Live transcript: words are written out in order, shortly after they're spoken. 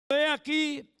He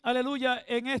aquí, aleluya,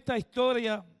 en esta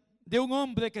historia de un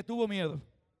hombre que tuvo miedo.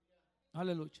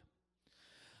 Aleluya.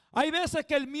 Hay veces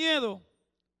que el miedo,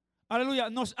 aleluya,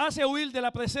 nos hace huir de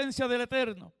la presencia del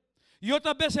Eterno. Y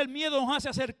otras veces el miedo nos hace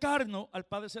acercarnos al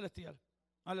Padre Celestial.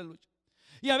 Aleluya.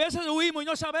 Y a veces huimos y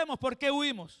no sabemos por qué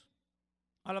huimos.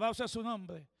 Alabado sea su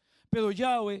nombre. Pero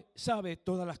Yahweh sabe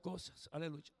todas las cosas.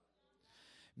 Aleluya.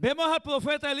 Vemos al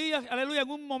profeta Elías, aleluya, en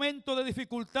un momento de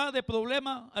dificultad, de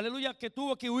problema, aleluya, que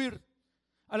tuvo que huir,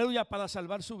 aleluya, para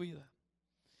salvar su vida.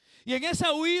 Y en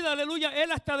esa huida, aleluya,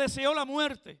 él hasta deseó la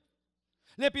muerte.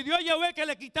 Le pidió a Yahweh que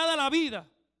le quitara la vida,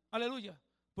 aleluya,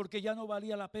 porque ya no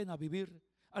valía la pena vivir,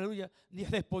 aleluya, ni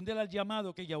responder al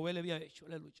llamado que Yahweh le había hecho,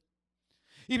 aleluya.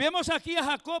 Y vemos aquí a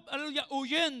Jacob, aleluya,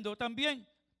 huyendo también,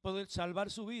 por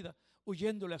salvar su vida,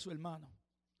 huyéndole a su hermano,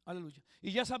 aleluya.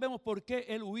 Y ya sabemos por qué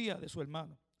él huía de su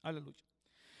hermano, aleluya.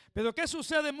 Pero ¿qué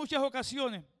sucede en muchas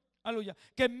ocasiones? Aleluya,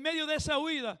 que en medio de esa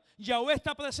huida, Yahweh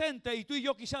está presente y tú y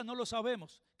yo quizás no lo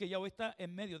sabemos, que Yahweh está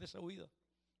en medio de esa huida,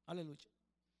 aleluya.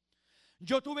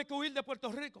 Yo tuve que huir de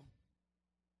Puerto Rico.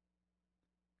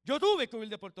 Yo tuve que huir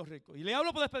de Puerto Rico. Y le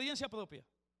hablo por experiencia propia.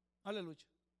 Aleluya.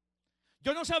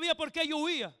 Yo no sabía por qué yo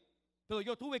huía, pero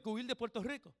yo tuve que huir de Puerto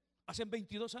Rico. Hace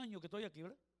 22 años que estoy aquí,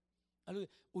 ¿verdad? Aleluya.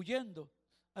 Huyendo.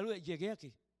 Aleluya. Llegué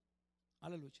aquí.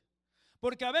 Aleluya.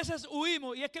 Porque a veces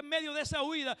huimos y es que en medio de esa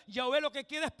huida, Yahweh lo que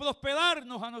quiere es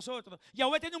prosperarnos a nosotros.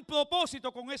 Yahweh tiene un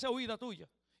propósito con esa huida tuya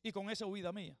y con esa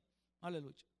huida mía.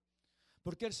 Aleluya.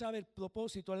 Porque Él sabe el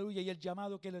propósito, aleluya, y el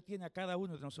llamado que le tiene a cada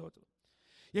uno de nosotros.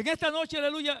 Y en esta noche,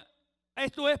 aleluya,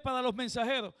 esto es para los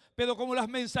mensajeros, pero como las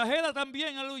mensajeras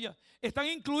también, aleluya, están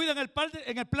incluidas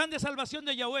en el plan de salvación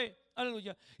de Yahweh,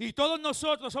 aleluya. Y todos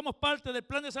nosotros somos parte del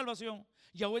plan de salvación.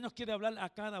 Yahweh nos quiere hablar a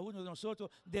cada uno de nosotros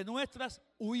de nuestras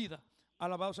huidas.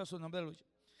 Alabado sea su nombre, aleluya.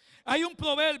 Hay un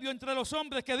proverbio entre los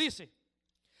hombres que dice,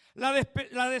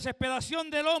 la desesperación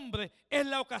del hombre es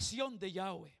la ocasión de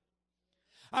Yahweh.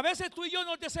 A veces tú y yo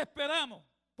nos desesperamos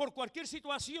por cualquier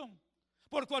situación,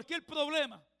 por cualquier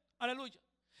problema, aleluya.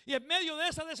 Y en medio de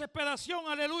esa desesperación,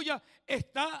 aleluya,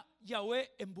 está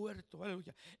Yahweh envuelto,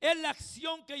 aleluya. Es la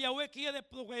acción que Yahweh quiere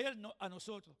proveernos a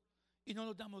nosotros y no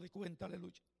nos damos de cuenta,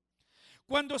 aleluya.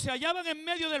 Cuando se hallaban en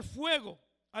medio del fuego,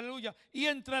 aleluya, y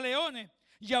entre leones,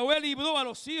 Yahweh libró a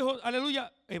los hijos,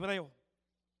 aleluya, hebreos.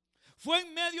 Fue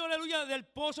en medio, aleluya, del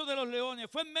pozo de los leones.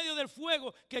 Fue en medio del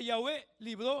fuego que Yahweh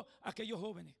libró a aquellos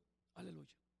jóvenes.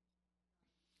 Aleluya.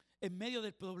 En medio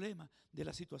del problema, de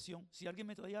la situación. Si alguien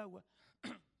me trae agua.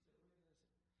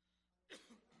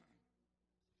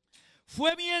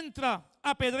 Fue mientras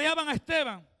apedreaban a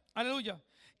Esteban. Aleluya.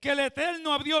 Que el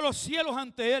Eterno abrió los cielos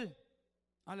ante él.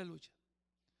 Aleluya.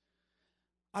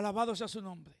 Alabado sea su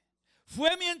nombre.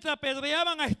 Fue mientras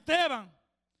apedreaban a Esteban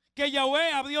que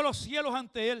Yahweh abrió los cielos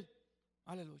ante él.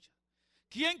 Aleluya.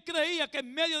 ¿Quién creía que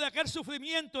en medio de aquel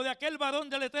sufrimiento de aquel varón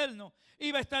del Eterno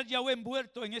iba a estar Yahweh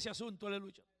envuelto en ese asunto?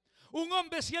 Aleluya. Un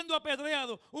hombre siendo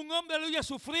apedreado, un hombre, aleluya,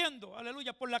 sufriendo,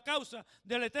 aleluya, por la causa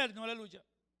del Eterno, aleluya.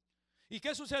 ¿Y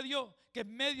qué sucedió? Que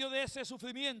en medio de ese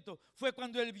sufrimiento fue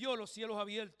cuando él vio los cielos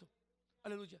abiertos,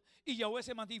 aleluya. Y Yahweh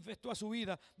se manifestó a su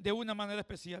vida de una manera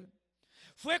especial.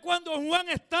 Fue cuando Juan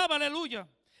estaba, aleluya,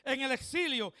 en el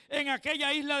exilio, en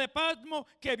aquella isla de Patmos,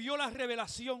 que vio la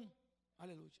revelación.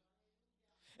 Aleluya.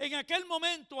 En aquel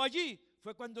momento allí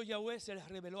fue cuando Yahweh se les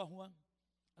reveló a Juan.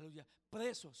 Aleluya.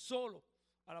 Preso, solo.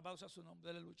 Alabado sea su nombre.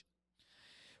 Aleluya.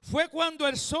 Fue cuando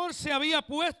el sol se había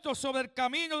puesto sobre el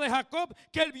camino de Jacob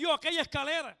que él vio aquella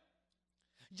escalera.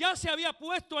 Ya se había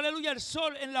puesto, aleluya, el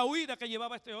sol en la huida que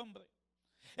llevaba este hombre.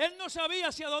 Él no sabía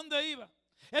hacia dónde iba.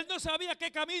 Él no sabía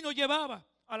qué camino llevaba.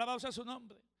 Alabado sea su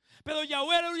nombre. Pero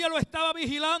Yahweh, aleluya, lo estaba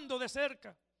vigilando de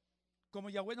cerca. Como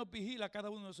Yahweh nos vigila a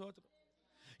cada uno de nosotros.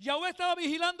 Yahweh estaba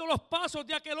vigilando los pasos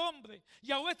de aquel hombre.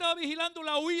 Yahweh estaba vigilando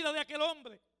la huida de aquel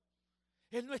hombre.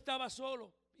 Él no estaba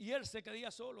solo y él se creía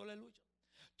solo, aleluya.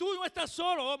 Tú no estás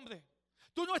solo, hombre.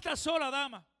 Tú no estás sola,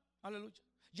 dama, aleluya.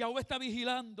 Yahweh está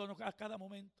vigilándonos a cada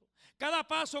momento. Cada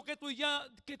paso que tú y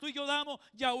yo damos,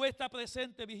 Yahweh está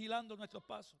presente vigilando nuestros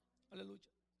pasos, aleluya.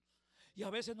 Y a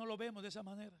veces no lo vemos de esa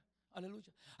manera.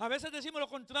 Aleluya. A veces decimos lo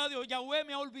contrario, Yahweh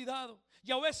me ha olvidado,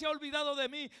 Yahweh se ha olvidado de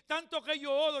mí, tanto que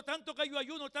yo oro, tanto que yo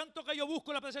ayuno, tanto que yo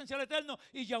busco la presencia del Eterno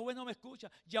y Yahweh no me escucha.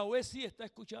 Yahweh sí está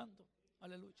escuchando,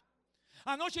 aleluya.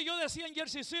 Anoche yo decía en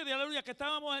Jersey City, aleluya, que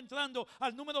estábamos entrando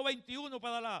al número 21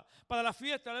 para la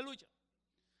fiesta, aleluya.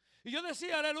 Y yo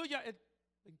decía, aleluya,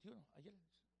 21, ayer,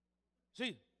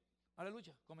 sí,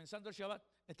 aleluya, comenzando el Shabbat,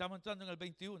 estamos entrando en el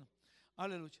 21,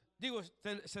 aleluya. Digo,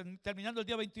 terminando el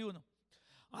día 21.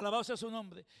 Alabado sea su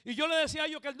nombre. Y yo le decía a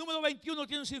ellos que el número 21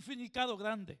 tiene un significado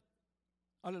grande.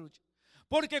 Aleluya.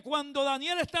 Porque cuando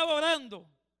Daniel estaba orando,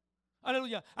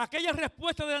 Aleluya. Aquella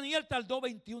respuesta de Daniel tardó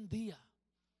 21 días.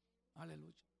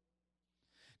 Aleluya.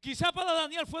 Quizá para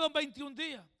Daniel fueron 21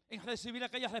 días en recibir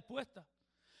aquella respuesta,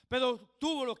 pero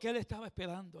tuvo lo que él estaba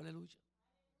esperando. Aleluya.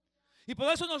 Y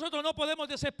por eso nosotros no podemos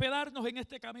desesperarnos en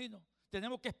este camino.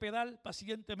 Tenemos que esperar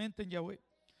pacientemente en Yahweh.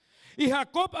 Y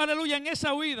Jacob, aleluya, en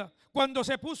esa huida, cuando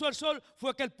se puso el sol,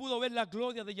 fue que él pudo ver la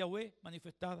gloria de Yahweh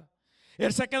manifestada.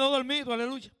 Él se quedó dormido,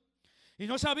 aleluya. Y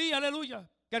no sabía, aleluya,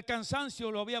 que el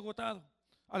cansancio lo había agotado.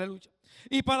 Aleluya.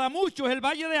 Y para muchos el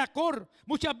valle de Acor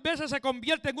muchas veces se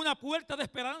convierte en una puerta de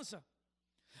esperanza.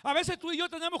 A veces tú y yo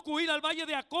tenemos que huir al valle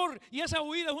de Acor y esa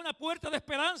huida es una puerta de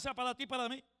esperanza para ti y para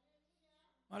mí.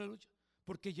 Aleluya.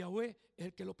 Porque Yahweh es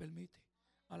el que lo permite.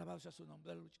 Alabado sea su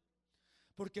nombre, aleluya.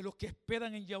 Porque los que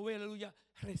esperan en Yahweh, aleluya,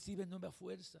 reciben nueva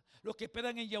fuerza. Los que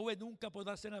esperan en Yahweh nunca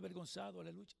podrán ser avergonzados,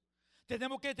 aleluya.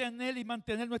 Tenemos que tener y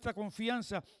mantener nuestra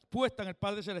confianza puesta en el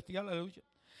Padre Celestial, aleluya.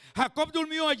 Jacob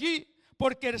durmió allí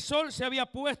porque el sol se había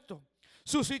puesto.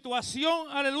 Su situación,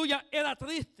 aleluya, era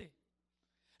triste.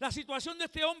 La situación de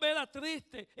este hombre era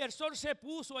triste. El sol se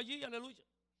puso allí, aleluya.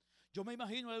 Yo me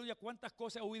imagino, aleluya, cuántas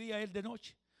cosas huiría él de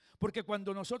noche. Porque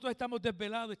cuando nosotros estamos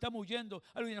desvelados, estamos huyendo,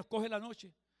 aleluya, nos coge la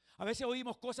noche. A veces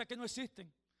oímos cosas que no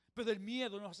existen, pero el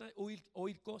miedo nos hace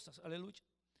oír cosas, aleluya.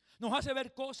 Nos hace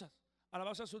ver cosas,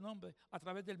 alabado a su nombre, a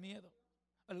través del miedo,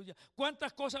 aleluya.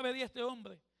 ¿Cuántas cosas veía este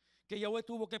hombre que Yahweh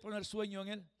tuvo que poner sueño en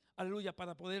él, aleluya,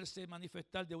 para poderse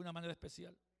manifestar de una manera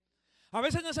especial? A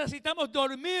veces necesitamos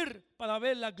dormir para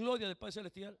ver la gloria del Padre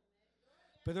Celestial,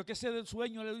 pero que ese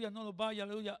sueño, aleluya, no nos vaya,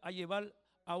 aleluya, a llevar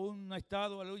a un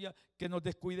estado, aleluya, que nos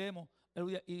descuidemos,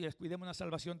 aleluya, y descuidemos una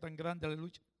salvación tan grande,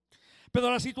 aleluya. Pero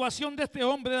la situación de este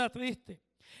hombre era triste.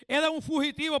 Era un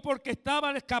fugitivo porque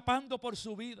estaba escapando por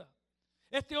su vida.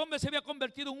 Este hombre se había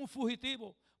convertido en un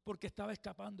fugitivo porque estaba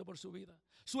escapando por su vida.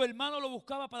 Su hermano lo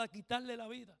buscaba para quitarle la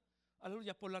vida.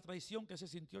 Aleluya, por la traición que se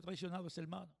sintió traicionado ese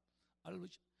hermano.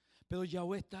 Aleluya. Pero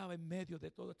Yahweh estaba en medio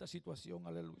de toda esta situación.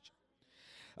 Aleluya.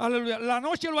 Aleluya. La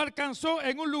noche lo alcanzó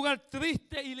en un lugar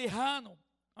triste y lejano.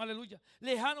 Aleluya.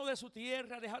 Lejano de su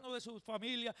tierra, lejano de su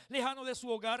familia, lejano de su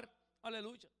hogar.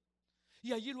 Aleluya.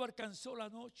 Y allí lo alcanzó la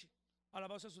noche.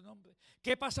 Alabado sea su nombre.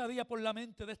 ¿Qué pasaría por la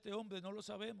mente de este hombre? No lo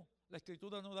sabemos. La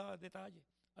escritura no da detalles.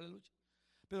 Aleluya.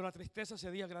 Pero la tristeza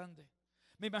sería grande.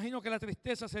 Me imagino que la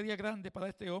tristeza sería grande para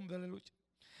este hombre. Aleluya.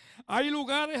 Hay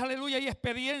lugares, aleluya, y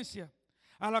experiencias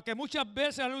a las que muchas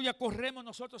veces, aleluya, corremos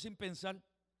nosotros sin pensar.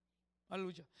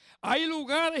 Aleluya. Hay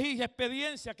lugares y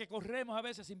experiencias que corremos a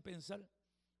veces sin pensar.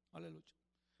 Aleluya.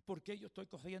 ¿Por qué yo estoy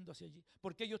corriendo hacia allí?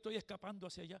 ¿Por qué yo estoy escapando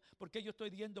hacia allá? ¿Por qué yo estoy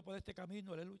yendo por este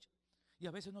camino? Aleluya. Y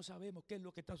a veces no sabemos qué es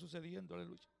lo que está sucediendo.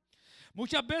 Aleluya.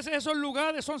 Muchas veces esos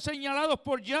lugares son señalados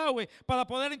por Yahweh para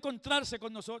poder encontrarse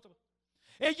con nosotros.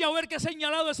 Es Yahweh el que ha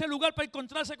señalado ese lugar para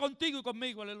encontrarse contigo y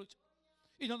conmigo. Aleluya.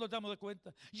 Y no nos damos de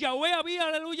cuenta. Yahweh había,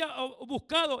 aleluya,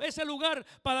 buscado ese lugar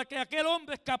para que aquel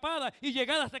hombre escapara y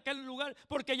llegara hasta aquel lugar,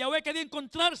 porque Yahweh quería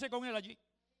encontrarse con él allí.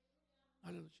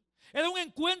 Aleluya. Era un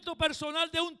encuentro personal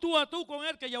de un tú a tú con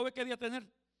él que Yahweh quería tener.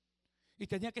 Y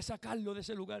tenía que sacarlo de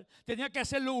ese lugar. Tenía que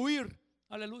hacerlo huir.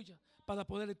 Aleluya. Para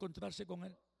poder encontrarse con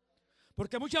él.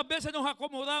 Porque muchas veces nos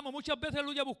acomodamos. Muchas veces,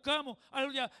 aleluya, buscamos,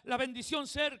 aleluya, la bendición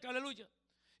cerca. Aleluya.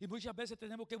 Y muchas veces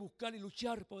tenemos que buscar y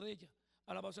luchar por ella.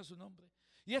 Alabado sea su nombre.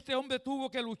 Y este hombre tuvo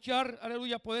que luchar,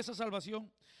 aleluya, por esa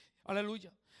salvación.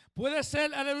 Aleluya. Puede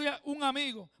ser, aleluya, un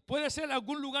amigo. Puede ser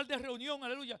algún lugar de reunión,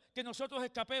 aleluya, que nosotros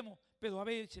escapemos. Pero a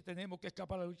veces tenemos que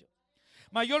escapar, aleluya.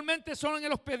 Mayormente son en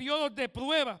los periodos de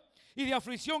prueba y de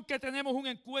aflicción que tenemos un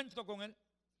encuentro con Él.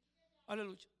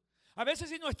 Aleluya. A veces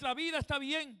si nuestra vida está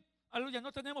bien, aleluya,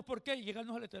 no tenemos por qué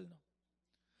llegarnos al eterno.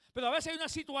 Pero a veces hay una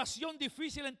situación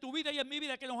difícil en tu vida y en mi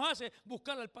vida que nos hace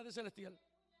buscar al Padre Celestial.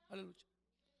 Aleluya.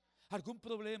 Algún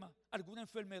problema, alguna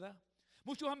enfermedad.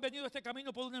 Muchos han venido a este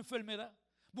camino por una enfermedad,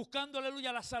 buscando,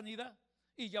 aleluya, la sanidad.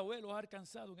 Y Yahweh los ha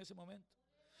alcanzado en ese momento.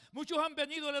 Muchos han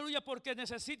venido, aleluya, porque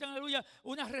necesitan, aleluya,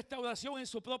 una restauración en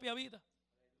su propia vida.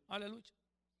 Aleluya.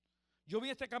 Yo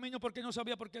vine a este camino porque no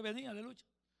sabía por qué venía, aleluya.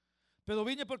 Pero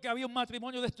vine porque había un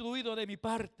matrimonio destruido de mi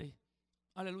parte.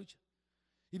 Aleluya.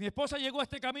 Y mi esposa llegó a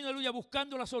este camino, aleluya,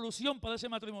 buscando la solución para ese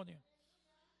matrimonio.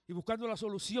 Y buscando la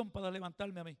solución para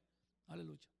levantarme a mí.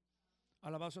 Aleluya.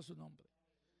 Alabado sea su nombre.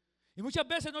 Y muchas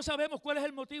veces no sabemos cuál es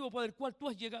el motivo por el cual tú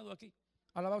has llegado aquí.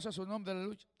 Alabado sea su nombre,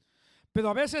 aleluya. Pero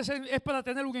a veces es para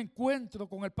tener un encuentro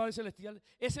con el Padre Celestial.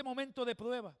 Ese momento de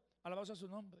prueba. Alabado sea su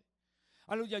nombre.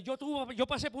 Aleluya. Yo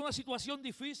pasé por una situación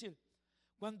difícil.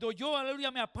 Cuando yo, aleluya,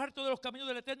 me aparto de los caminos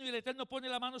del Eterno y el Eterno pone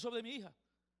la mano sobre mi hija.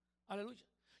 Aleluya.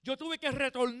 Yo tuve que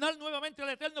retornar nuevamente al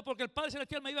Eterno porque el Padre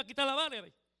Celestial me iba a quitar la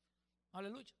Valerie.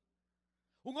 Aleluya.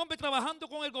 Un hombre trabajando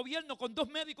con el gobierno, con 2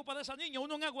 médicos para esa niña,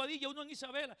 uno en Aguadilla, uno en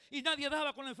Isabela, y nadie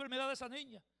daba con la enfermedad de esa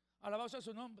niña. Alabado sea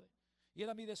su nombre. Y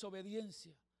era mi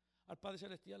desobediencia al Padre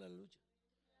Celestial, aleluya.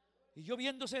 Y yo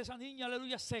viéndose esa niña,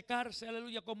 aleluya, secarse,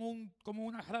 aleluya, como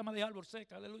una rama de árbol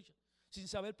seca, aleluya, sin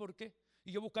saber por qué.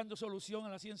 Y yo buscando solución a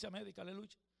la ciencia médica,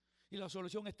 aleluya. Y la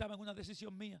solución estaba en una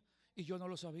decisión mía y yo no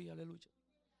lo sabía, aleluya.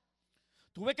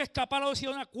 Tuve que escapar hacia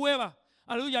una cueva,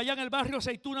 aleluya, allá en el barrio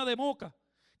Aceituna de Moca,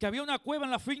 que había una cueva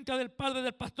en la finca del padre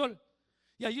del pastor.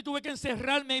 Y allí tuve que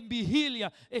encerrarme en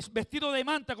vigilia, vestido de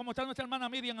manta, como está nuestra hermana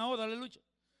Miriam ahora, aleluya,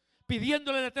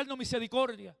 pidiéndole al Eterno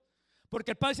misericordia.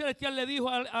 Porque el Padre Celestial le dijo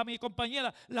a mi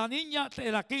compañera, la niña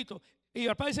te la quito. Y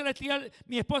al Padre Celestial,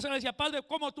 mi esposa le decía, Padre,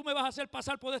 ¿cómo tú me vas a hacer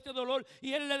pasar por este dolor?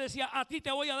 Y él le decía, a ti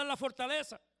te voy a dar la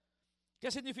fortaleza.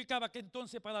 ¿Qué significaba? Que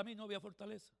entonces para mí no había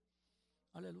fortaleza.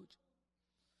 Aleluya.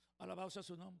 Alabado sea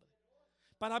su nombre.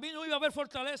 Para mí no iba a haber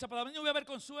fortaleza, para mí no iba a haber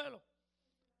consuelo.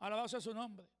 Alabado sea su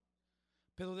nombre.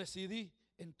 Pero decidí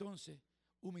entonces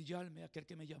humillarme a aquel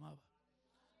que me llamaba.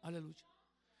 Aleluya.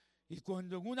 Y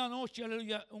cuando en una noche,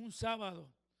 aleluya, un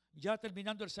sábado, ya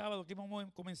terminando el sábado, que íbamos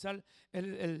a comenzar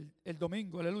el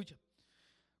domingo, aleluya,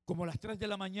 como a las 3 de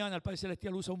la mañana, el Padre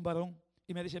Celestial usa un varón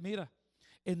y me dice, mira,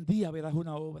 en día verás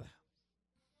una obra.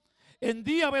 En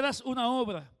día verás una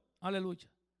obra.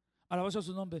 Aleluya. Alabado sea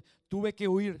su nombre. Tuve que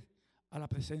huir a la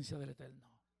presencia del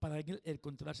Eterno para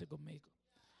encontrarse conmigo.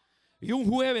 Y un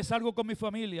jueves salgo con mi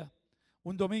familia.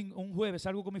 Un jueves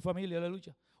salgo con mi familia,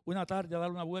 aleluya. Una tarde a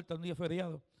dar una vuelta, un día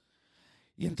feriado.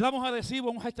 Y entramos a Adhesivo,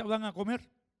 a un restaurante a comer.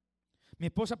 Mi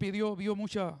esposa vio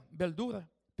mucha verdura,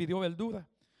 pidió verdura.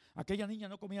 Aquella niña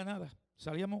no comía nada.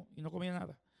 Salíamos y no comía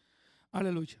nada.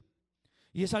 Aleluya.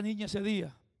 Y esa niña ese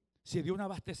día se dio una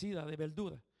abastecida de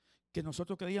verdura que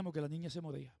nosotros creíamos que la niña se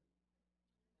moría.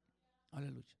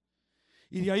 Aleluya.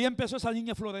 Y de ahí empezó esa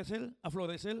niña a florecer, a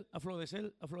florecer, a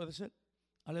florecer, a florecer.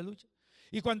 Aleluya.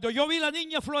 Y cuando yo vi la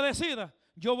niña florecida,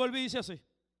 yo volví y hice así.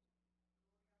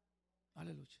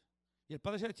 Aleluya. Y el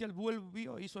Padre Celestial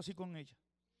volvió e hizo así con ella.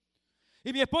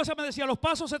 Y mi esposa me decía, los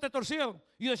pasos se te torcieron.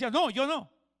 Y yo decía, no, yo no.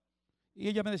 Y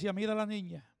ella me decía, mira a la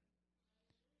niña.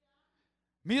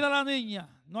 Mira a la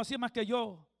niña. No hacía más que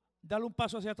yo darle un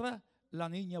paso hacia atrás. La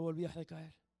niña volvía a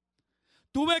recaer.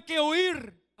 Tuve que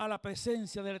huir a la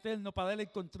presencia del Eterno para él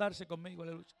encontrarse conmigo.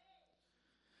 Aleluya.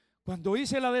 Cuando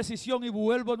hice la decisión y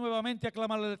vuelvo nuevamente a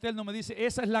clamar al Eterno, me dice,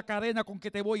 esa es la cadena con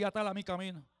que te voy a atar a mi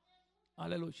camino.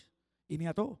 Aleluya. Y me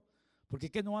ató. Porque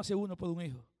 ¿qué no hace uno por un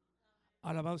hijo?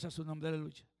 Alabado sea su nombre,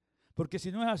 aleluya. Porque si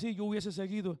no es así, yo hubiese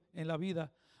seguido en la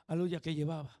vida, aleluya, que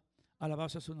llevaba. Alabado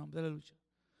sea su nombre, aleluya.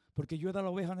 Porque yo era la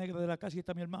oveja negra de la casa y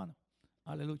está mi hermano.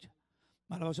 Aleluya.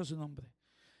 Alabado sea su nombre.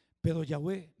 Pero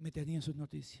Yahweh me tenía en sus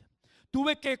noticias.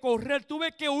 Tuve que correr,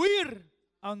 tuve que huir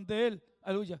ante él,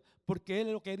 aleluya. Porque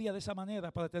él lo quería de esa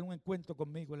manera para tener un encuentro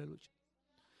conmigo, aleluya.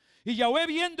 Y Yahweh,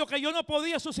 viendo que yo no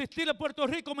podía subsistir en Puerto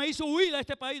Rico, me hizo huir a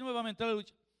este país nuevamente,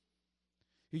 aleluya.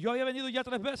 Y yo había venido ya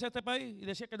 3 veces a este país y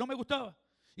decía que no me gustaba.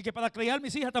 Y que para criar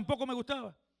mis hijas tampoco me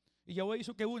gustaba. Y Yahweh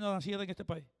hizo que una naciera en este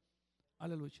país.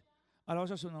 Aleluya. Alabado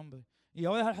sea su nombre. Y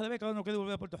ahora al revés, cada uno quiere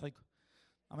volver a Puerto Rico.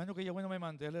 A menos que Yahweh no me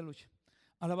mande. Aleluya.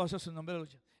 Alabado sea su nombre.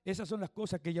 Aleluya. Esas son las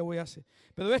cosas que Yahweh hace.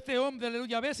 Pero este hombre,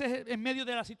 aleluya, a veces en medio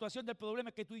de la situación del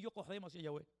problema es que tú y yo corremos hacia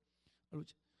Yahweh.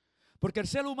 Aleluya. Porque el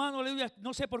ser humano, aleluya,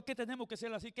 no sé por qué tenemos que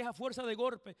ser así, que es a fuerza de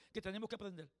golpe que tenemos que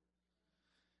aprender.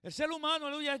 El ser humano,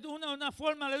 aleluya, es una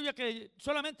forma, aleluya, que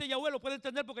solamente Yahweh lo puede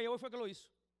entender porque Yahweh fue el que lo hizo.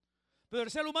 Pero el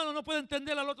ser humano no puede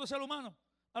entender al otro ser humano,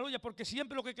 aleluya, porque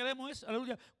siempre lo que queremos es,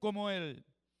 aleluya, como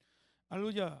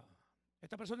aleluya,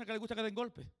 esta persona que le gusta que den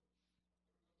golpes.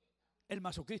 El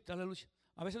masoquista, aleluya.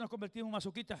 A veces nos convertimos en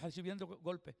masoquistas recibiendo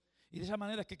golpes. Y de esa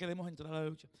manera es que queremos entrar,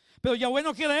 aleluya. Pero Yahweh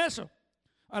no quiere eso.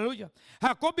 Aleluya.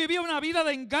 Jacob vivía una vida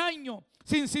de engaño,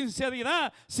 sin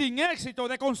sinceridad, sin éxito,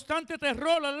 de constante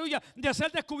terror, aleluya, de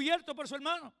ser descubierto por su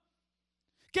hermano.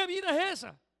 ¿Qué vida es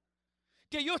esa?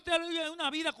 Que yo esté, aleluya, en una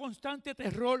vida constante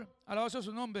terror, alabado sea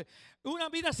su nombre. Una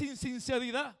vida sin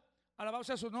sinceridad, alabado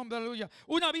sea su nombre, aleluya.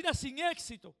 Una vida sin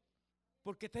éxito,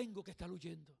 porque tengo que estar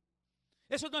huyendo.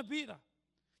 Eso no es vida.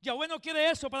 Yahweh no quiere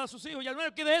eso para sus hijos, Yahweh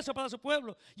no quiere eso para su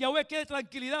pueblo. Yahweh quiere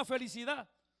tranquilidad, felicidad.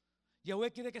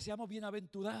 Yahweh quiere que seamos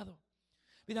bienaventurados.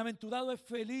 Bienaventurado es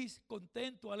feliz,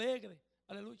 contento, alegre.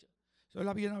 Aleluya. Eso es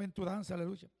la bienaventuranza,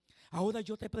 aleluya. Ahora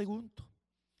yo te pregunto,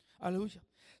 aleluya.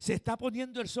 ¿Se está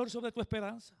poniendo el sol sobre tu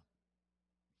esperanza?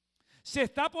 ¿Se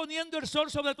está poniendo el sol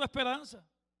sobre tu esperanza?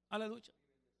 Aleluya.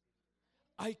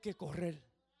 Hay que correr.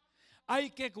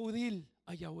 Hay que acudir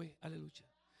a Yahweh, aleluya.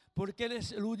 Porque Él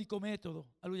es el único método,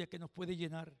 aleluya, que nos puede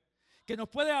llenar. Que nos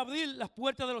puede abrir las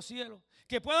puertas de los cielos,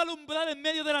 que pueda alumbrar en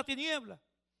medio de la tiniebla.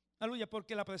 Aleluya,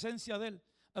 porque la presencia de Él,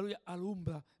 aleluya,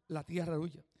 alumbra la tierra,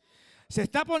 aleluya. Se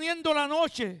está poniendo la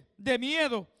noche de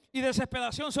miedo y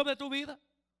desesperación sobre tu vida.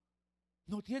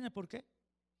 No tiene por qué.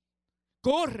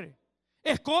 Corre,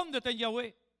 escóndete en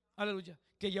Yahweh, aleluya.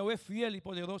 Que Yahweh es fiel y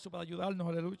poderoso para ayudarnos,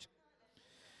 aleluya.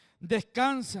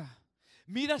 Descansa,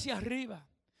 mira hacia arriba.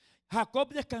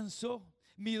 Jacob descansó,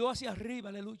 miró hacia arriba,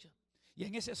 aleluya. Y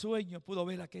en ese sueño pudo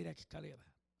ver aquella escalera,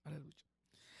 aleluya.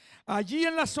 Allí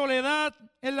en la soledad,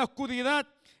 en la oscuridad,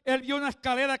 él vio una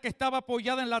escalera que estaba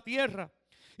apoyada en la tierra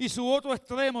y su otro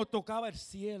extremo tocaba el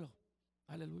cielo,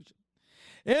 aleluya.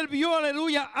 Él vio,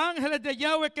 aleluya, ángeles de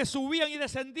Yahweh que subían y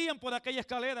descendían por aquella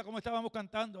escalera como estábamos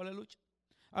cantando, aleluya.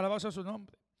 Alabado sea su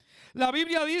nombre. La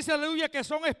Biblia dice, aleluya, que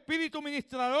son espíritus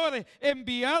ministradores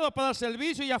enviados para el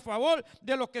servicio y a favor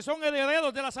de los que son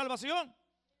herederos de la salvación.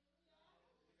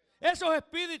 Esos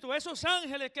espíritus, esos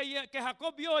ángeles que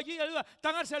Jacob vio allí, aleluya,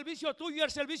 están al servicio tuyo y al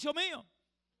servicio mío.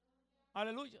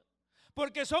 Aleluya.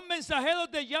 Porque son mensajeros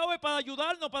de Yahweh para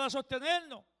ayudarnos, para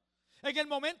sostenernos. En el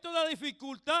momento de la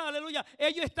dificultad, aleluya,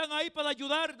 ellos están ahí para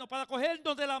ayudarnos, para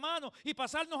cogernos de la mano y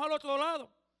pasarnos al otro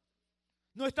lado.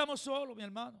 No estamos solos, mi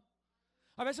hermano.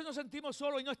 A veces nos sentimos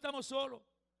solos y no estamos solos.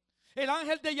 El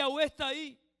ángel de Yahweh está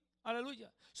ahí,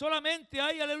 aleluya. Solamente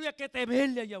hay, aleluya, que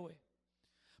temerle a Yahweh.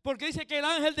 Porque dice que el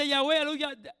ángel de Yahweh,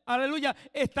 aleluya, aleluya,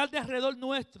 está alrededor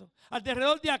nuestro,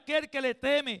 alrededor de aquel que le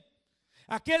teme.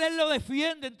 Aquel él lo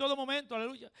defiende en todo momento,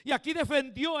 aleluya. Y aquí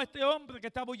defendió a este hombre que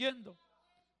estaba huyendo,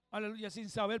 aleluya, sin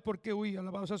saber por qué huía.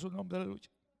 Alabado sea su nombre, aleluya.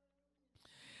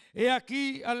 He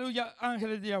aquí, aleluya,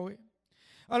 ángeles de Yahweh.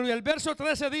 Aleluya, el verso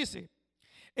 13 dice,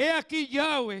 he aquí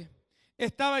Yahweh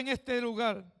estaba en este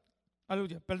lugar.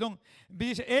 Aleluya, perdón.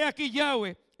 Dice, he aquí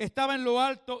Yahweh estaba en lo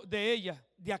alto de ella,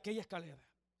 de aquella escalera.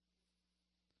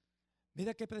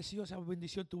 Mira qué preciosa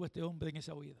bendición tuvo este hombre en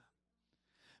esa huida.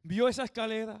 Vio esa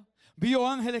escalera, vio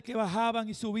ángeles que bajaban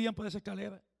y subían por esa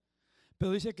escalera.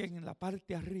 Pero dice que en la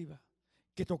parte arriba,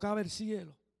 que tocaba el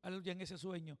cielo, aleluya, en ese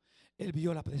sueño, él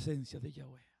vio la presencia de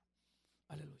Yahweh.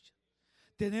 Aleluya.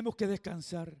 Tenemos que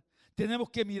descansar, tenemos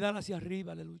que mirar hacia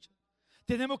arriba, aleluya.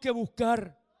 Tenemos que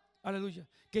buscar, aleluya,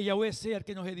 que Yahweh sea el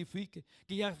que nos edifique,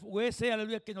 que Yahweh sea,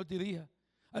 aleluya, el que nos dirija.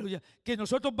 Aleluya, que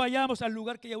nosotros vayamos al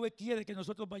lugar que Yahweh quiere que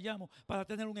nosotros vayamos para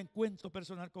tener un encuentro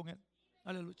personal con Él.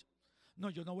 Aleluya. No,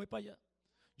 yo no voy para allá.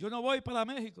 Yo no voy para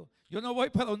México. Yo no voy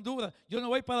para Honduras. Yo no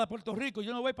voy para Puerto Rico.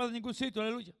 Yo no voy para ningún sitio.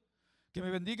 Aleluya. Que me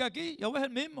bendiga aquí. Yahweh es el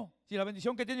mismo. Si la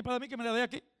bendición que tiene para mí, que me la dé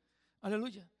aquí.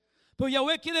 Aleluya. Pero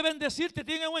Yahweh quiere bendecirte.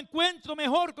 Tiene un encuentro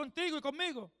mejor contigo y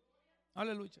conmigo.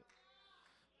 Aleluya.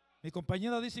 Mi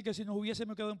compañera dice que si nos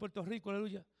hubiésemos quedado en Puerto Rico,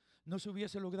 aleluya, no se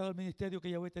hubiese logrado el ministerio que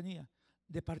Yahweh tenía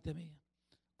de parte mía,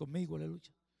 conmigo,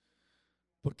 aleluya.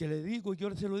 Porque le digo,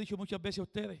 yo se lo he dicho muchas veces a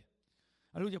ustedes,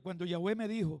 aleluya, cuando Yahweh me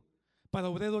dijo, para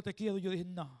obrero te quiero, yo dije,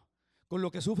 no, con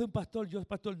lo que sufre un pastor, yo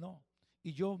pastor no.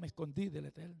 Y yo me escondí del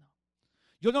Eterno.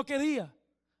 Yo no quería,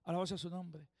 alabado sea su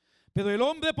nombre. Pero el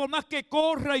hombre, por más que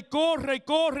corra y corre y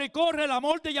corre y corre, el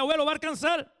amor de Yahweh lo va a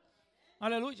alcanzar.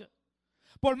 Aleluya.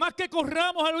 Por más que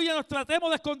corramos, aleluya, nos tratemos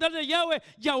de esconder de Yahweh,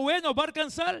 Yahweh nos va a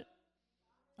alcanzar.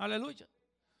 Aleluya.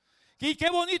 Y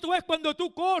qué bonito es cuando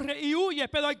tú corres y huyes,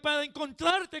 pero hay para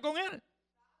encontrarte con Él.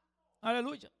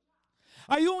 Aleluya.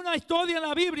 Hay una historia en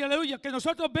la Biblia, aleluya, que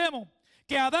nosotros vemos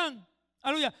que Adán,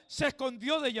 aleluya, se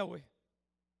escondió de Yahweh.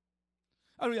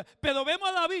 Aleluya. Pero vemos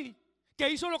a David que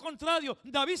hizo lo contrario.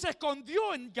 David se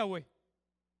escondió en Yahweh.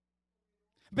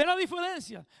 ¿Ve la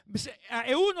diferencia?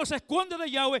 Uno se esconde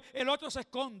de Yahweh, el otro se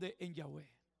esconde en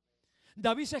Yahweh.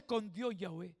 David se escondió en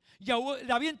Yahweh.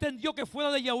 David entendió que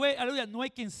fuera de Yahweh, aleluya, no hay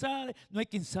quien salve, no hay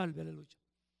quien salve, aleluya.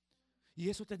 Y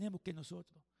eso tenemos que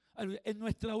nosotros, aleluya, en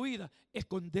nuestra huida,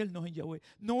 escondernos en Yahweh.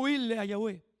 No huirle a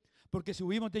Yahweh, porque si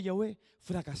huimos de Yahweh,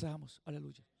 fracasamos,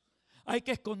 aleluya. Hay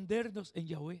que escondernos en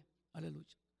Yahweh,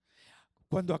 aleluya.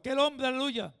 Cuando aquel hombre,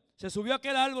 aleluya, se subió a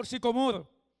aquel árbol sicomoro,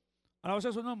 alabado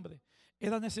sea su nombre,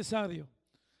 era necesario,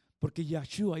 porque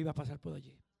Yahshua iba a pasar por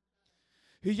allí.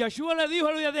 Y Yahshua le dijo,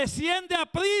 aleluya, desciende a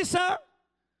prisa,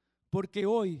 porque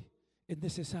hoy es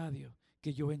necesario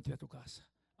que yo entre a tu casa.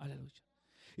 Aleluya.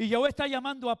 Y Yahweh está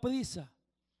llamando a prisa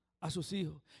a sus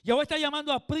hijos. Yahweh está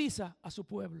llamando a prisa a su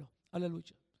pueblo.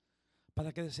 Aleluya.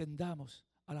 Para que descendamos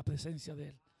a la presencia de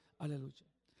Él. Aleluya.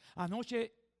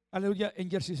 Anoche, aleluya,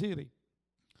 en Jersey City,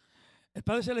 el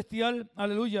Padre Celestial,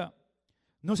 aleluya,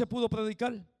 no se pudo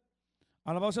predicar.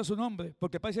 Alabado sea su nombre,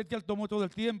 porque el Padre Celestial tomó todo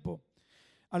el tiempo.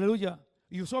 Aleluya.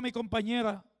 Y usó a mi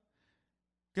compañera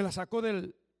que la sacó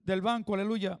del banco,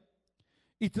 aleluya,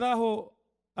 y trajo,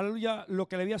 aleluya, lo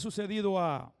que le había sucedido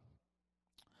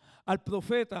al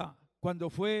profeta cuando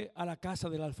fue a la casa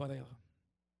del alfarero.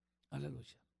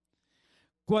 Aleluya.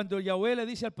 cuando Yahweh le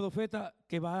dice al profeta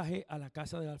que baje a la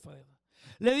casa del alfarero.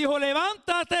 Le dijo,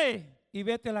 levántate y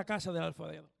vete a la casa del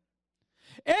alfarero.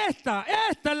 Esta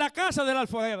es la casa del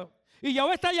alfarero. Y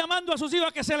Yahweh está llamando a sus hijos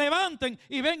a que se levanten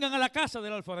y vengan a la casa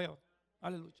del alfarero.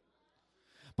 Aleluya.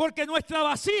 Porque nuestra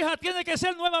vasija tiene que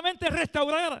ser nuevamente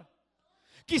restaurada.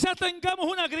 Quizás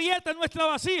tengamos una grieta en nuestra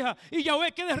vasija y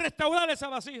Yahweh quiere restaurar esa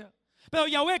vasija. Pero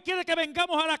Yahweh quiere que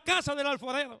vengamos a la casa del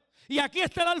alfarero. Y aquí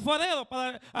está el alfarero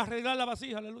para arreglar la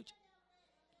vasija. Aleluya.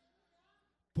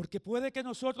 Porque puede que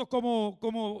nosotros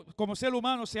como ser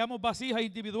humano seamos vasijas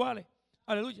individuales.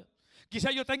 Aleluya.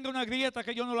 Quizás yo tenga una grieta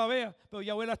que yo no la vea, pero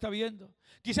Yahweh la está viendo.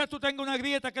 Quizás tú tengas una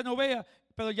grieta que no vea,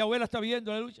 pero Yahweh la está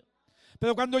viendo. Aleluya.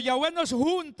 Pero cuando Yahweh nos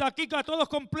junta aquí a todos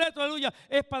completos, aleluya,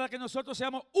 es para que nosotros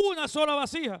seamos una sola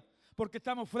vasija, porque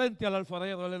estamos frente al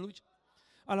alfarero, aleluya.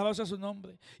 Alabado a su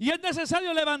nombre. Y es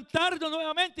necesario levantarnos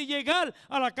nuevamente y llegar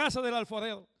a la casa del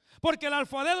alfarero. Porque el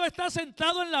alfarero está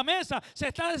sentado en la mesa, se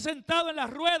está sentado en la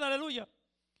rueda, aleluya.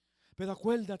 Pero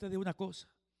acuérdate de una cosa,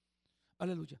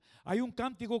 aleluya. Hay un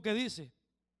cántico que dice,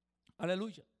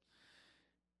 aleluya,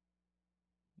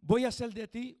 voy a hacer de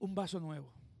ti un vaso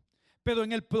nuevo. Pero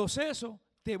en el proceso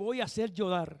te voy a hacer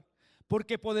llorar,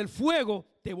 porque por el fuego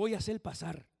te voy a hacer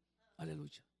pasar.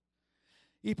 Aleluya.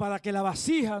 Y para que la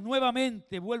vasija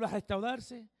nuevamente vuelva a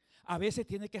restaurarse, a veces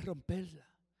tiene que romperla.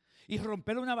 Y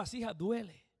romper una vasija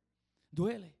duele,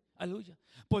 duele. Aleluya.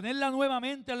 Ponerla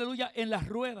nuevamente, aleluya, en las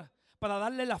ruedas para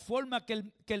darle la forma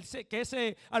que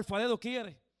ese alfarero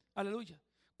quiere. Aleluya.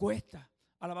 Cuesta,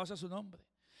 alabado a su nombre.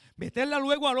 Meterla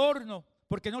luego al horno,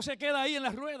 porque no se queda ahí en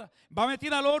las ruedas. Va a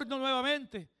meter al horno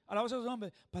nuevamente. Alabado a su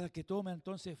nombre. Para que tome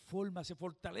entonces forma, se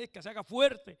fortalezca, se haga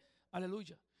fuerte.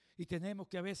 Aleluya. Y tenemos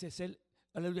que a veces ser,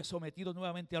 aleluya, sometidos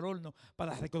nuevamente al horno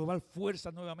para recobrar fuerza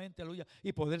nuevamente. Aleluya.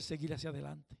 Y poder seguir hacia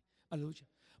adelante. Aleluya.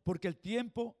 Porque el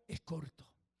tiempo es corto.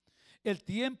 El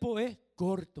tiempo es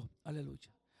corto. Aleluya.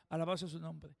 Alabado a su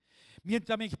nombre.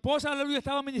 Mientras mi esposa, aleluya,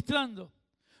 estaba ministrando,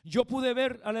 yo pude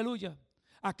ver, aleluya,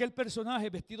 aquel personaje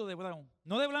vestido de brown.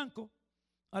 No de blanco.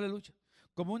 Aleluya.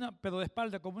 Pero de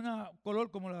espalda, como una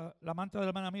color como la manta de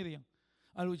la hermana Miriam.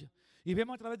 Aleluya. Y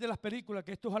vemos a través de las películas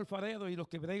que estos alfareros y los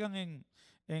que bregan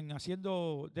en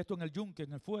haciendo de esto en el yunque,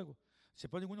 en el fuego, se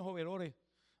ponen unos overoles,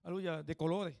 aleluya, de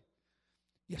colores.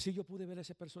 Y así yo pude ver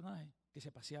ese personaje que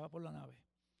se paseaba por la nave.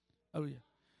 Aleluya.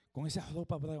 Con esa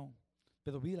ropa brown.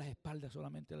 Pero vi las espaldas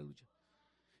solamente, aleluya.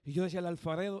 Y yo decía, el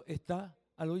alfarero está,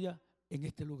 aleluya, en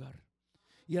este lugar.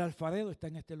 Y el alfarero está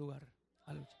en este lugar.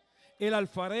 Aleluya. El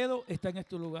alfarero está en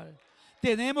este lugar.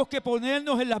 Tenemos que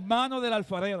ponernos en las manos del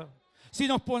alfarero. Si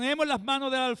nos ponemos en las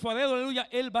manos del alfarero, aleluya,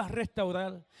 Él va a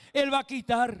restaurar. Él va a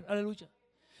quitar, aleluya.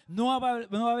 No va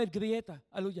a haber grieta,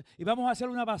 aleluya. Y vamos a hacer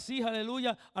una vasija,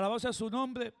 aleluya, alabado a su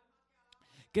nombre.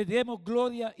 Que demos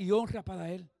gloria y honra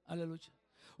para Él, aleluya.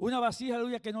 Una vasija,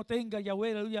 aleluya, que no tenga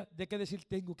Yahweh, aleluya, de qué decir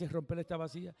tengo que romper esta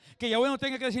vasija. Que Yahweh no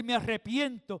tenga que decir me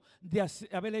arrepiento de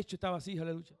haber hecho esta vasija,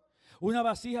 aleluya. Una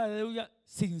vasija, aleluya,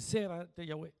 sincera de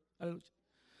Yahweh, aleluya.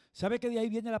 ¿Sabe que de ahí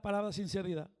viene la palabra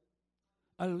sinceridad?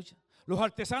 Aleluya. Los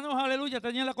artesanos, aleluya,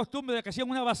 tenían la costumbre de que hacían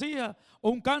una vasija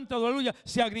o un cántaro, aleluya,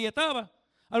 se agrietaba,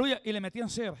 aleluya, y le metían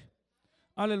cera.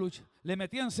 Aleluya. Le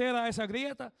metían cera a esa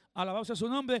grieta, alabado a su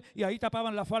nombre, y ahí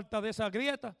tapaban la falta de esa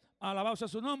grieta, alabado a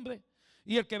su nombre.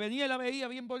 Y el que venía y la veía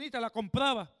bien bonita, la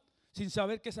compraba, sin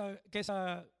saber que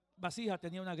esa vasija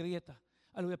tenía una grieta,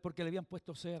 aleluya, porque le habían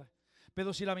puesto cera.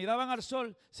 Pero si la miraban al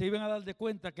sol, se iban a dar de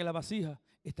cuenta que la vasija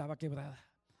estaba quebrada.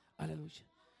 Aleluya.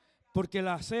 Porque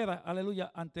la cera,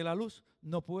 aleluya, ante la luz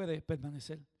no puede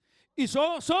permanecer. Y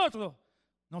nosotros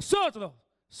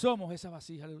somos esa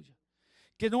vasija, aleluya.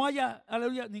 Que no haya,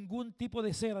 aleluya, ningún tipo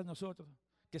de cera en nosotros.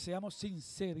 Que seamos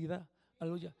sinceridad,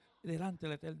 aleluya, delante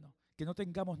del Eterno. Que no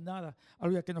tengamos nada,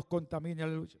 aleluya, que nos contamine,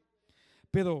 aleluya.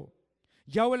 Pero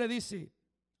Yahweh le dice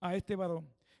a este varón,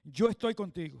 yo estoy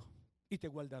contigo y te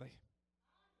guardaré.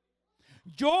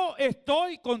 Yo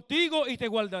estoy contigo y te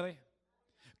guardaré.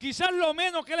 Quizás lo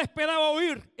menos que él esperaba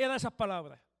oír era esas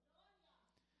palabras.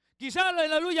 Quizás,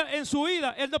 aleluya, en su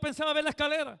vida él no pensaba ver la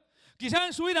escalera. Quizás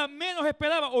en su vida menos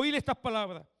esperaba oír estas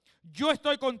palabras. Yo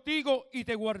estoy contigo y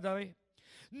te guardaré.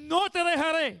 No te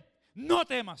dejaré, no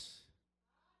temas.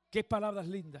 Qué palabras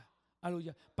lindas,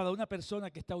 aleluya, para una persona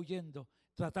que está huyendo,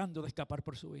 tratando de escapar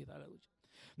por su vida, aleluya.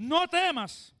 No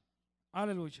temas,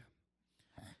 aleluya.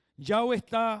 Yahweh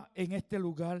está en este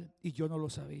lugar y yo no lo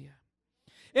sabía.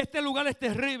 Este lugar es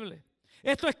terrible.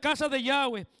 Esto es casa de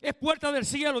Yahweh, es puerta del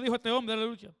cielo, dijo este hombre,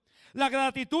 aleluya. La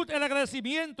gratitud, el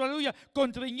agradecimiento, aleluya,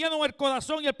 constriñeron el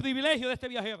corazón y el privilegio de este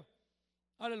viajero.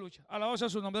 Aleluya, alabado sea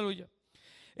su nombre, aleluya.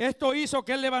 Esto hizo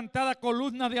que él levantara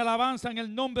columnas de alabanza en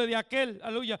el nombre de aquel,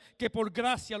 aleluya, que por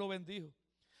gracia lo bendijo.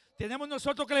 Tenemos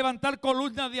nosotros que levantar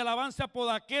columnas de alabanza por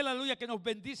aquel, aleluya, que nos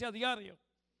bendice a diario.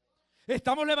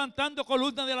 Estamos levantando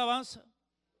columnas de alabanza.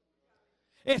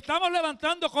 Estamos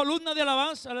levantando columnas de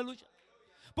alabanza, aleluya.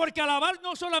 Porque alabar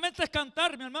no solamente es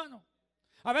cantar, mi hermano.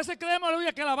 A veces creemos,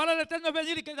 aleluya, que alabar al Eterno es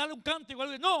venir y que darle un cántico,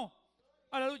 aleluya. No,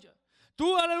 aleluya.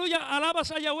 Tú, aleluya, alabas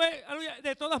a Yahweh, aleluya,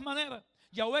 de todas maneras.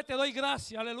 Yahweh, te doy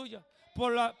gracias, aleluya,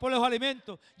 por los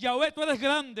alimentos. Yahweh, tú eres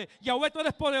grande. Yahweh, tú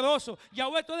eres poderoso.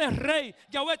 Yahweh, tú eres rey.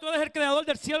 Yahweh, tú eres el creador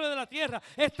del cielo y de la tierra.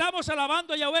 Estamos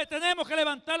alabando a Yahweh. Tenemos que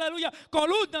levantar, aleluya,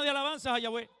 columna de alabanzas a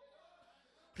Yahweh.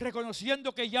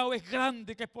 Reconociendo que Yahweh es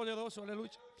grande, que es poderoso,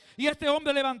 aleluya. Y este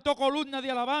hombre levantó columna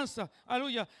de alabanza,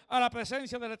 aleluya, a la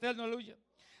presencia del Eterno, aleluya.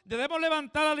 Debemos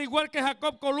levantar, al igual que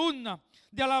Jacob, columna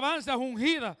de alabanza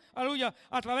ungida, aleluya,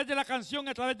 a través de la canción,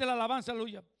 a través de la alabanza,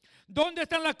 aleluya. ¿Dónde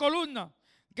están las columnas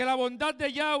que la bondad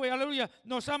de Yahweh, aleluya,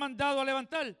 nos ha mandado a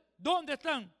levantar? ¿Dónde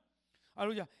están?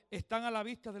 Aleluya, están a la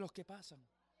vista de los que pasan.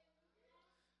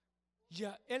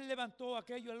 Ya, él levantó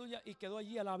aquello, aleluya, y quedó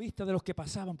allí a la vista de los que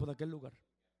pasaban por aquel lugar.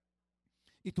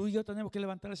 Y tú y yo tenemos que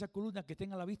levantar esas columnas que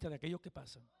estén a la vista de aquellos que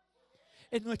pasan.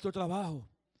 Es nuestro trabajo,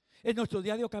 es nuestro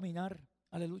diario caminar,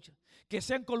 aleluya. Que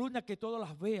sean columnas que todos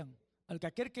las vean. Al que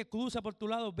aquel que cruza por tu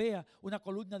lado vea una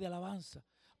columna de alabanza.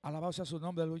 Alabado sea su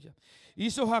nombre, aleluya.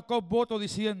 Hizo Jacob voto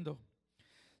diciendo: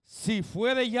 si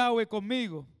fuere Yahweh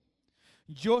conmigo,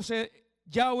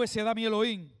 Yahweh será mi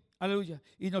Elohim, aleluya.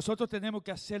 Y nosotros tenemos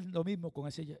que hacer lo mismo con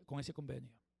ese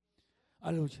convenio,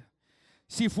 aleluya.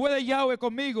 Si fuere Yahweh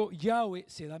conmigo, Yahweh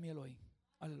será mi Elohim,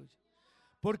 aleluya.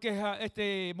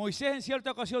 Porque Moisés en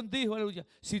cierta ocasión dijo, aleluya,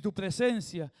 si tu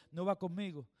presencia no va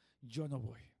conmigo, yo no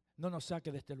voy. No nos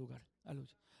saque de este lugar,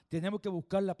 aleluya. Tenemos que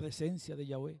buscar la presencia de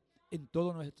Yahweh en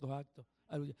todos nuestros actos,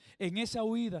 aleluya. En esa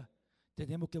huida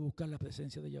tenemos que buscar la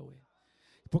presencia de Yahweh.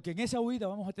 Porque en esa huida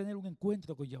vamos a tener un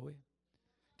encuentro con Yahweh.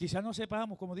 Quizás no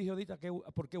sepamos, como dije ahorita,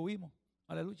 por qué huimos,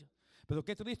 aleluya. Pero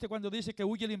qué triste cuando dice que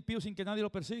huye el impío sin que nadie lo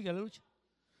persiga, aleluya.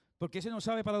 Porque ese no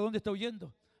sabe para dónde está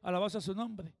huyendo. Alabado a su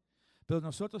nombre. Pero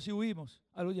nosotros sí huimos,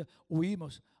 aleluya,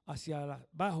 huimos hacia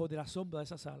abajo de la sombra de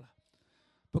esas alas.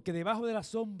 Porque debajo de la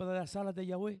sombra de las alas de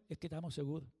Yahweh es que estamos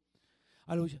seguros.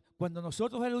 Aleluya. Cuando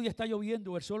nosotros, aleluya, está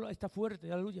lloviendo, el sol está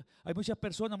fuerte, aleluya. Hay muchas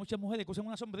personas, muchas mujeres que usan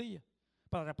una sombrilla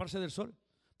para taparse del sol.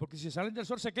 Porque si salen del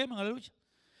sol se queman, aleluya.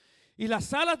 Y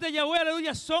las alas de Yahweh,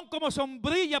 aleluya, son como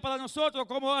sombrilla para nosotros,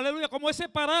 como, aleluya, como ese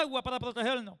paraguas para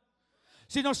protegernos.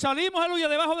 Si nos salimos, aleluya,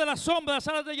 debajo de la sombra de las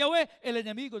alas de Yahweh, el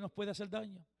enemigo nos puede hacer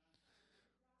daño.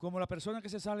 Como la persona que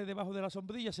se sale debajo de la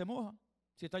sombrilla se moja,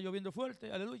 si está lloviendo fuerte,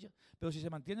 aleluya. Pero si se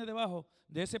mantiene debajo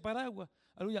de ese paraguas,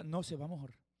 aleluya, no se va a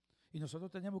mojar. Y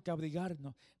nosotros tenemos que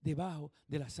abrigarnos debajo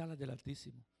de las alas del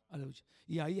Altísimo, aleluya.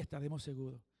 Y ahí estaremos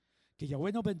seguros. Que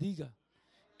Yahweh nos bendiga,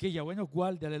 que Yahweh nos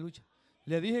guarde, aleluya.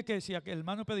 Le dije que si aquel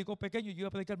hermano predicó pequeño, yo iba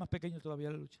a predicar más pequeño todavía,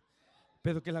 aleluya.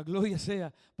 Pero que la gloria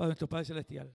sea para nuestro Padre Celestial.